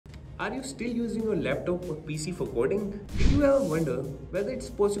Are you still using your laptop or PC for coding? Did you ever wonder whether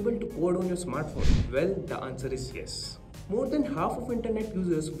it's possible to code on your smartphone? Well, the answer is yes. More than half of internet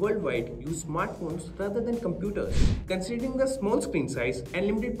users worldwide use smartphones rather than computers. Considering the small screen size and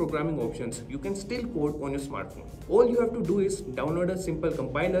limited programming options, you can still code on your smartphone. All you have to do is download a simple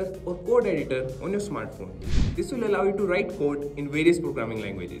compiler or code editor on your smartphone. This will allow you to write code in various programming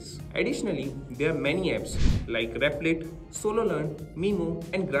languages. Additionally, there are many apps like Replit, Simplilearn, Mimo,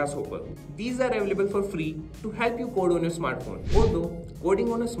 and Grasshopper. These are available for free to help you code on your smartphone. Although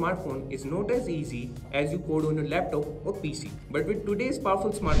coding on a smartphone is not as easy as you code on your laptop or PC. But with today's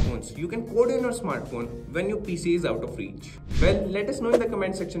powerful smartphones, you can code on your smartphone when your PC is out of reach. Well, let us know in the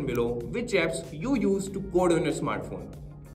comment section below which apps you use to code on your smartphone.